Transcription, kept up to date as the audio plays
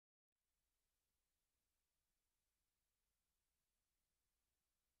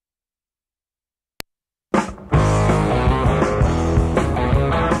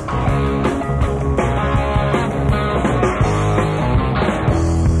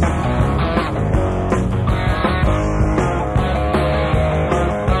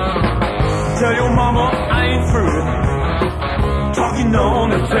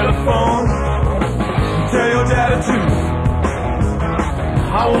the telephone. Tell your daddy too,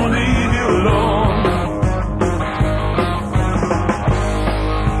 I won't leave you alone.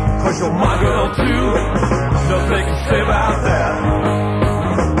 'Cause you're my girl too, nothing they can say about that.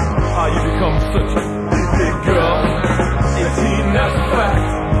 Ah, you become such a big, big girl, 18, that's a fact.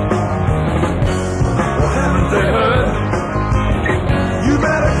 Well, haven't they heard? You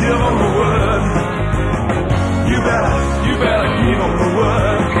better give them the word. You better give them the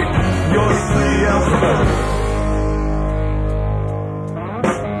word. You're as free as a bird.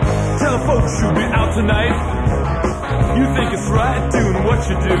 Tell the folks you'll be out tonight. You think it's right doing what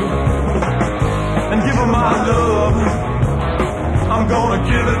you do. And give them my love, I'm gonna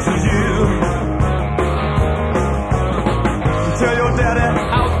give it to you. Tell your daddy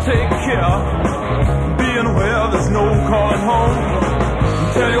I'll take care, being well there's no calling home.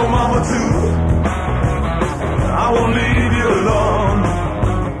 Tell your mama too, I won't leave you alone.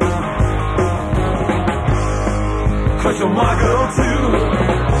 'Cause you're my girl too,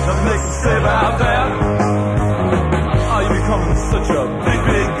 nothing they can say about that. Oh, you becoming such a big,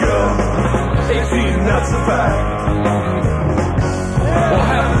 big girl, 18, that's a fact. What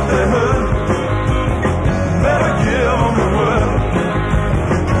haven't they heard? Better give them the word.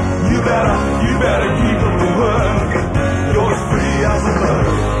 You better give them the word. You're as free as a bird.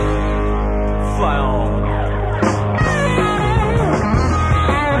 Fly on.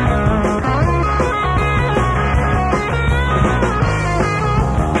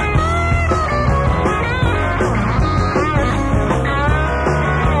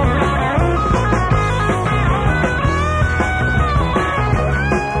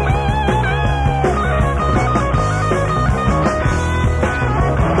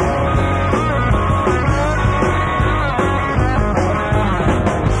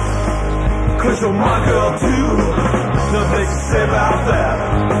 You're my girl too, nothing they can say about that.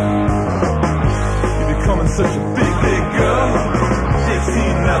 You're becoming such a big, big girl,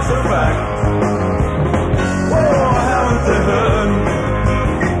 18, that's a fact. Oh, haven't they heard?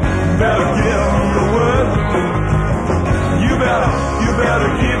 Better give them the word. You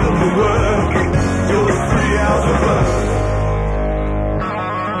better give them the word. You're as free as a bird.